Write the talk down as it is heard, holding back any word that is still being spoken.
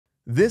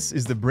This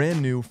is the brand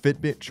new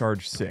Fitbit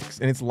Charge 6,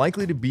 and it's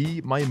likely to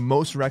be my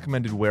most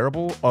recommended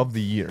wearable of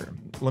the year.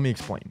 Let me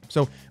explain.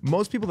 So,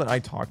 most people that I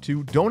talk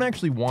to don't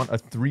actually want a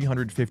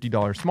 $350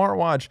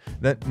 smartwatch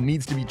that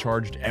needs to be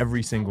charged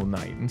every single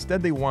night.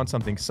 Instead, they want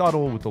something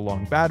subtle with a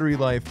long battery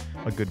life,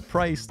 a good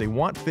price. They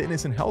want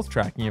fitness and health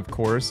tracking, of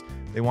course.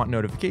 They want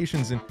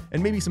notifications and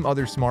maybe some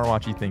other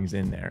smartwatchy things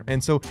in there.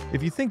 And so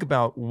if you think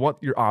about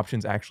what your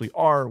options actually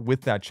are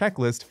with that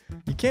checklist,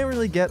 you can't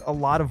really get a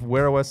lot of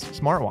Wear OS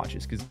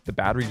smartwatches because the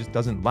battery just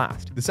doesn't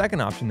last. The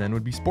second option then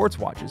would be sports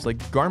watches like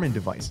Garmin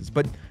devices,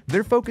 but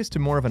they're focused to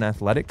more of an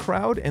athletic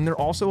crowd and they're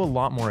also a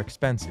lot more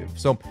expensive.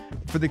 So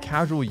for the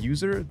casual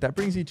user, that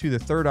brings you to the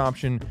third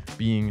option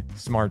being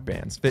smart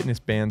bands, fitness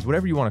bands,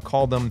 whatever you want to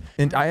call them.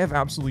 And I have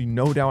absolutely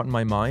no doubt in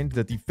my mind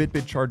that the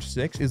Fitbit Charge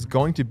 6 is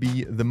going to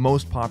be the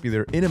most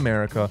popular in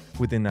America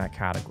within that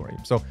category.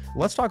 So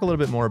let's talk a little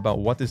bit more about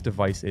what this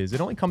device is. It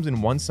only comes in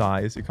one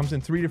size. It comes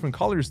in 3 different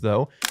colors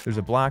though. There's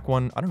a black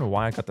one. I don't know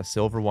why I got the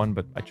silver one,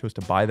 but I chose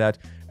to buy that.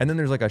 And then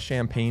there's like a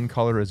champagne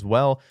color as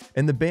well.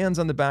 And the bands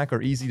on the back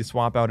are easy to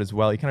swap out as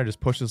well. You kind of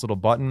just push this little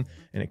button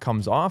and it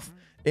comes off.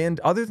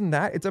 And other than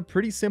that, it's a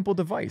pretty simple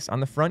device.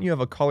 On the front, you have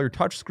a color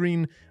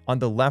touchscreen. On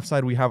the left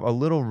side, we have a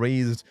little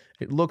raised,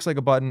 it looks like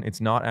a button. It's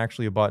not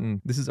actually a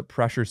button. This is a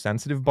pressure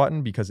sensitive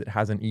button because it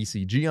has an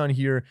ECG on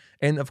here.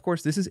 And of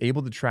course, this is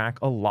able to track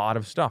a lot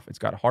of stuff. It's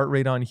got heart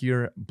rate on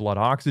here, blood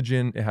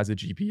oxygen. It has a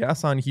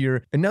GPS on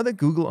here. And now that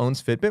Google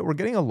owns Fitbit, we're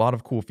getting a lot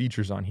of cool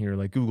features on here,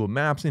 like Google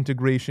Maps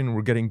integration.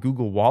 We're getting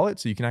Google Wallet,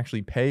 so you can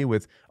actually pay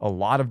with a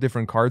lot of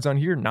different cards on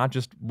here, not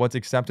just what's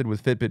accepted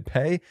with Fitbit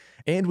Pay.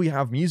 And we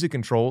have music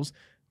controls,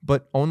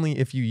 but only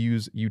if you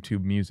use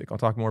YouTube Music. I'll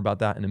talk more about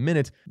that in a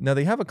minute. Now,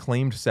 they have a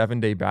claimed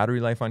 7-day battery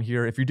life on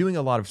here. If you're doing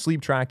a lot of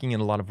sleep tracking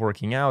and a lot of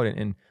working out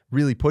and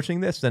really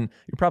pushing this, then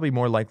you're probably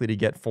more likely to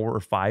get 4 or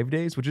 5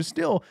 days, which is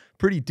still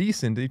pretty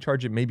decent. They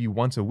charge it maybe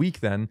once a week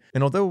then.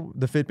 And although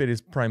the Fitbit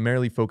is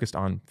primarily focused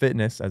on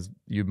fitness, as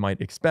you might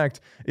expect,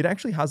 it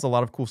actually has a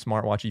lot of cool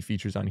smartwatchy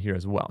features on here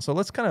as well. So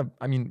let's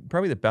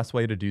probably the best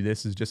way to do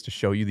this is just to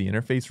show you the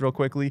interface real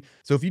quickly.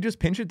 So if you just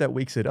pinch it, that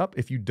wakes it up.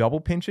 If you double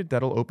pinch it,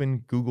 that'll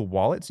open Google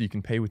Wallet, so you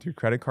can pay with your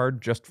credit card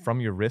just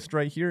from your wrist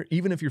right here.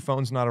 Even if your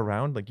phone's not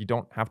around, like you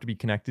don't have to be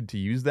connected to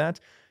use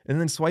that. And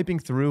then swiping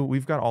through,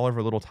 we've got all of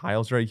our little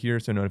tiles right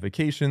here. So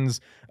notifications,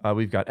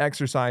 we've got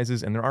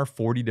exercises, and there are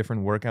 40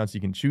 different workouts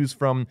you can choose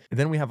from. And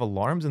then we have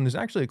alarms, and there's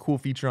actually a cool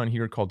feature on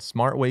here called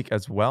Smart Wake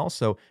as well.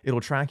 So it'll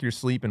track your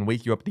sleep and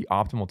wake you up at the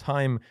optimal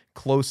time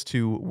close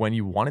to when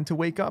you wanted to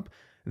wake up.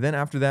 Then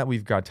after that,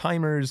 we've got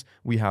timers.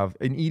 We have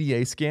an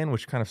EDA scan,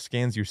 which kind of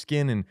scans your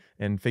skin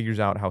and figures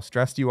out how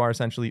stressed you are,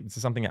 essentially. This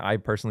is something I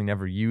personally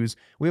never use.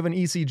 We have an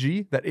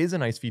ECG. That is a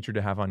nice feature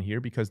to have on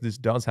here because this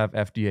does have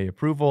FDA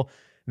approval.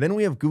 Then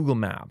we have Google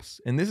Maps,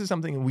 and this is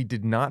something we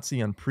did not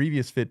see on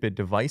previous Fitbit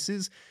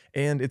devices,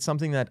 and it's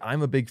something that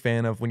I'm a big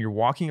fan of. When you're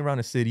walking around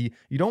a city,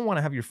 you don't want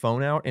to have your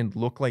phone out and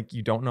look like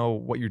you don't know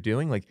what you're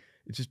doing. Like,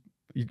 it's just,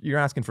 you're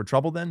asking for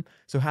trouble then.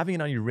 So having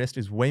it on your wrist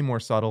is way more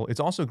subtle. It's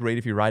also great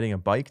if you're riding a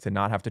bike to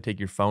not have to take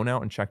your phone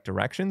out and check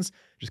directions.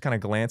 Just kind of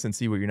glance and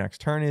see what your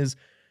next turn is.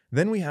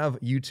 Then we have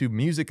YouTube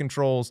Music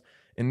controls.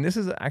 And this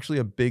is actually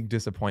a big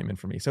disappointment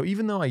for me. So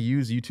even though I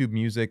use YouTube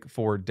Music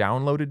for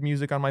downloaded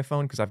music on my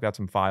phone, because I've got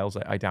some files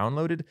I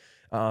downloaded,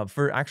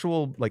 for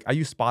actual, like I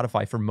use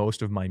Spotify for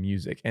most of my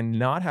music, and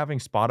not having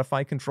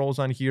Spotify controls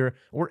on here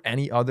or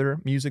any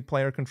other music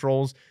player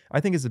controls, I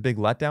think is a big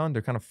letdown.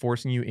 They're kind of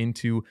forcing you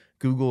into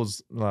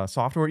Google's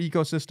software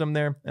ecosystem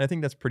there, and I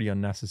think that's pretty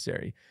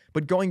unnecessary.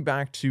 But going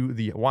back to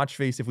the watch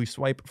face, if we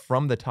swipe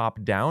from the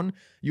top down,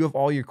 you have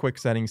all your quick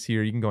settings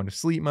here. You can go into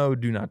sleep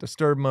mode, do not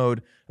disturb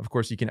mode. Of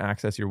course, you can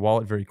access your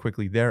wallet very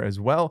quickly there as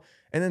well.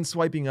 And then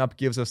swiping up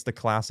gives us the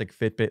classic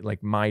Fitbit,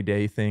 like My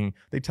Day thing.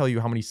 They tell you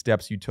how many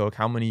steps you took,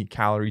 how many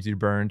calories you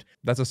burned.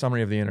 That's a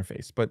summary of the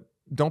interface. But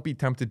don't be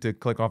tempted to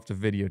click off the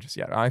video just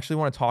yet. I actually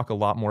want to talk a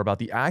lot more about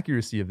the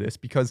accuracy of this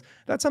because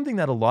that's something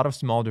that a lot of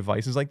small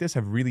devices like this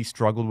have really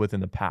struggled with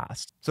in the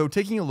past. So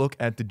taking a look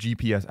at the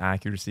GPS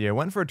accuracy, I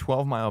went for a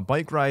 12-mile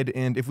bike ride,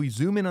 and if we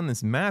zoom in on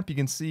this map, you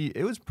can see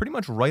it was pretty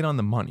much right on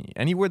the money.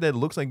 Anywhere that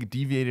looks like it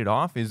deviated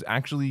off is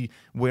actually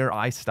where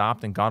I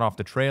stopped and got off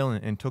the trail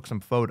and took some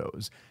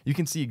photos. You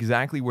can see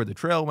exactly where the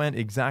trail went,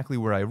 exactly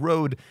where I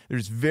rode.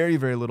 There's very,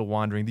 very little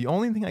wandering. The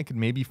only thing I could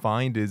maybe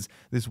find is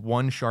this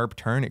one sharp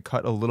turn. It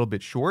cut a little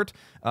bit short.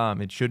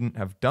 It shouldn't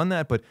have done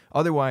that, but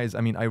otherwise,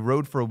 I mean, I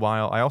rode for a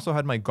while. I also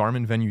had my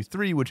Garmin Venue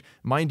 3, which,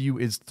 mind you,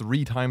 is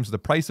 3 times the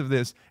price of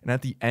this, and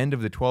at the end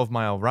of the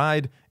 12-mile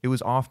ride, it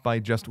was off by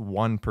just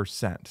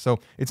 1%. So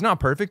it's not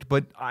perfect,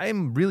 but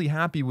I'm really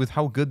happy with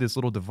how good this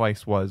little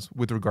device was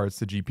with regards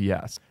to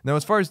GPS. Now,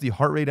 as far as the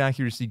heart rate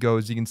accuracy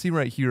goes, you can see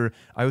right here,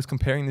 I was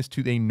comparing this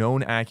to a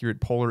known accurate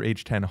Polar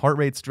H10 heart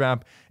rate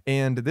strap,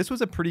 And this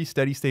was a pretty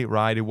steady state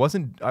ride. I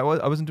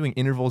wasn't doing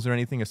intervals or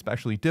anything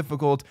especially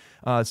difficult.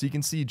 So you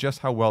can see just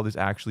how well this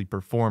actually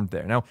performed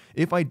there. Now,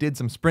 if I did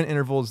some sprint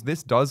intervals,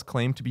 this does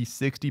claim to be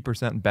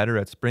 60% better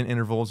at sprint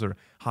intervals or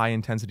high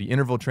intensity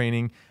interval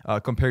training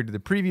compared to the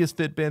previous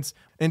Fitbits.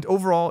 And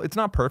overall, it's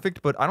not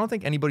perfect, but I don't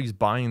think anybody's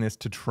buying this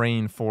to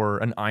train for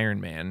an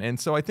Ironman. And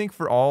so I think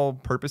for all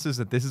purposes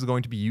that this is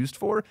going to be used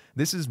for,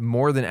 this is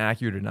more than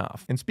accurate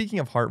enough. And speaking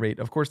of heart rate,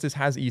 of course, this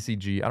has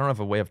ECG. I don't have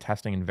a way of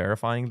testing and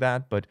verifying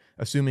that, but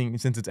assuming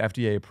since it's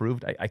FDA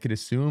approved, I could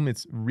assume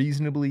it's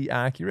reasonably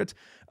accurate.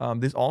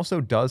 This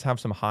also does have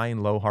some high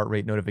and low heart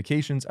rate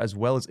notifications as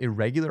well as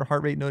irregular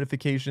heart rate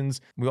notifications.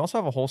 We also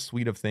have a whole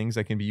suite of things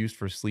that can be used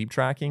for sleep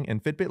tracking,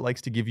 and Fitbit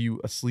likes to give you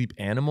a sleep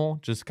animal,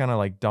 just kind of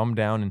like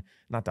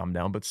not dumb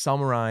down, but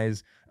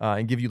summarize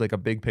and give you like a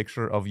big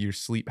picture of your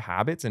sleep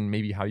habits and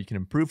maybe how you can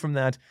improve from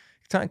that.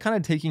 Kind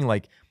of taking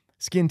like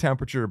skin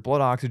temperature, blood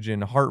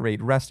oxygen, heart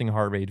rate, resting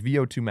heart rate,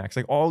 VO2 max,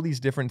 like all these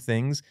different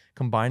things,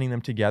 combining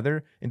them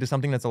together into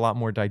something that's a lot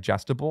more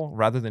digestible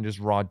rather than just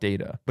raw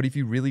data. But if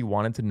you really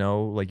wanted to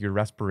know like your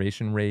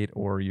respiration rate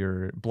or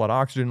your blood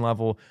oxygen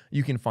level,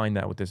 you can find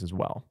that with this as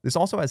well. This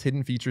also has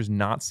hidden features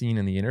not seen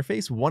in the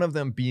interface, one of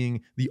them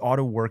being the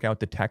auto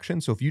workout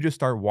detection. So if you just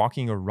start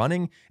walking or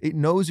running, it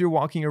knows you're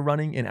walking or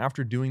running, and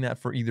after doing that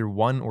for either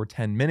 1 or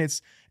 10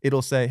 minutes,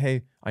 it'll say,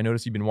 hey, I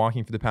noticed you've been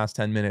walking for the past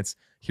 10 minutes.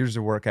 Here's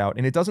your workout.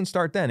 And it doesn't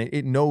start then.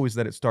 It knows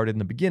that it started in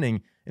the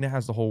beginning, and it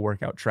has the whole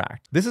workout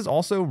tracked. This is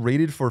also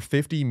rated for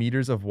 50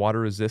 meters of water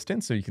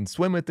resistance. So you can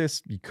swim with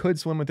this. You could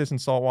swim with this in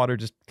salt water.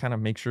 Just kind of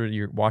make sure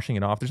you're washing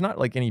it off. There's not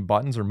like any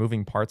buttons or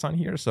moving parts on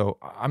here, so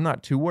I'm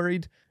not too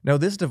worried. Now,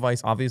 this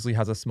device obviously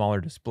has a smaller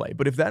display,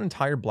 but if that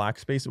entire black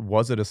space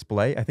was a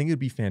display, I think it'd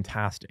be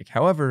fantastic.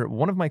 However,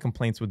 one of my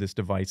complaints with this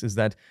device is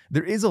that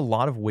there is a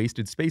lot of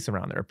wasted space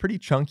around there, a pretty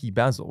chunky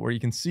bezel where you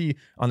can see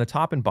on the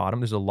top and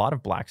bottom, there's a lot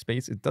of black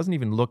space. It doesn't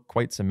even look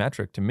quite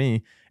symmetric to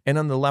me. And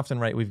on the left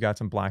and right, we've got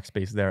some black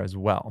space there as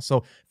well.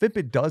 So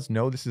Fitbit does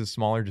know this is a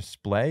smaller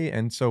display.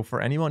 And so for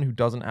anyone who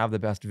doesn't have the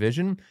best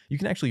vision, you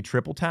can actually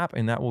triple tap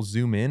and that will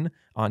zoom in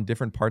on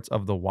different parts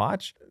of the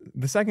watch.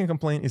 The second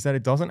complaint is that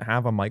it doesn't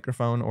have a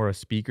microphone or a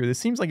speaker. This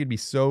seems like it'd be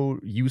so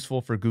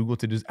useful for Google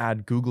to just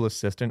add Google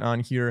Assistant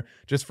on here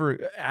just for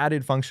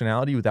added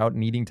functionality without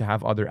needing to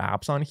have other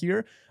apps on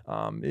here.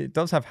 It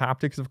does have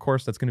haptics, of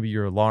course. That's going to be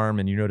your alarm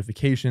and your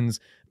notifications.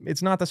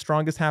 It's not the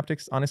strongest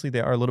haptics. Honestly,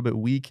 they are a little bit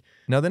weak.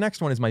 Now, the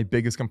next one is my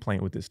biggest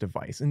complaint with this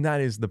device, and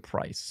that is the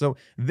price. So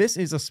this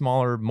is a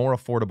smaller, more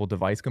affordable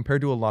device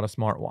compared to a lot of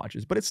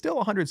smartwatches, but it's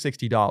still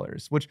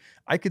 $160, which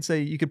I could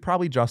say you could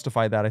probably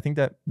justify that. I think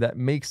that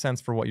makes sense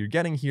for what you're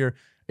getting here,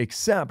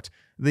 except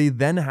they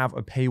then have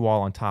a paywall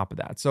on top of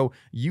that. So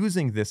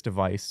using this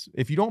device,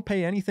 if you don't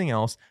pay anything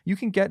else, you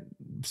can get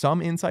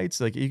some insights,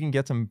 like you can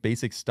get some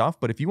basic stuff,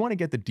 but if you want to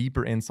get the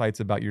deeper insights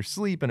about your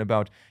sleep and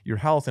about your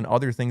health and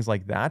other things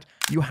like that,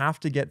 you have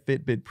to get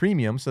Fitbit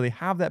Premium. So they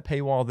have that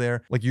paywall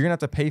there. Like you're gonna have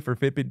to pay for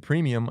Fitbit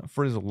Premium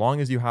for as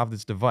long as you have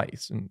this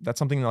device. And that's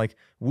something like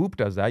Whoop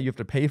does that. You have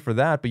to pay for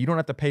that, but you don't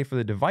have to pay for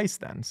the device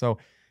then. So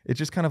it's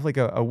just kind of like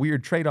a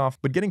weird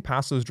trade-off, but getting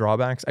past those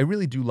drawbacks, I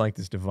really do like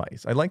this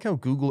device. I like how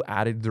Google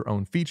added their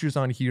own features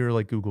on here,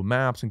 like Google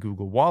Maps and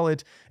Google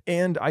Wallet,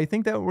 and I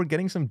think that we're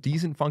getting some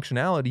decent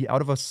functionality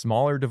out of a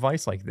smaller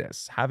device like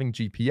this. Having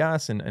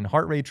GPS and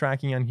heart rate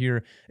tracking on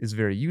here is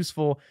very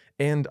useful,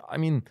 and I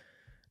mean,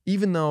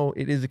 even though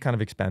it is kind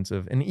of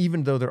expensive, and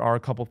even though there are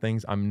a couple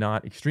things I'm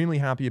not extremely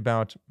happy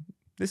about,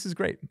 this is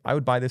great. I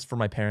would buy this for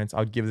my parents. I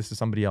would give this to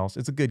somebody else.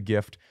 It's a good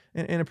gift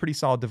and a pretty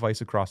solid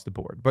device across the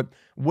board. But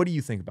what do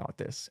you think about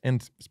this?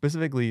 And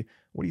specifically,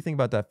 what do you think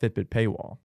about that Fitbit paywall?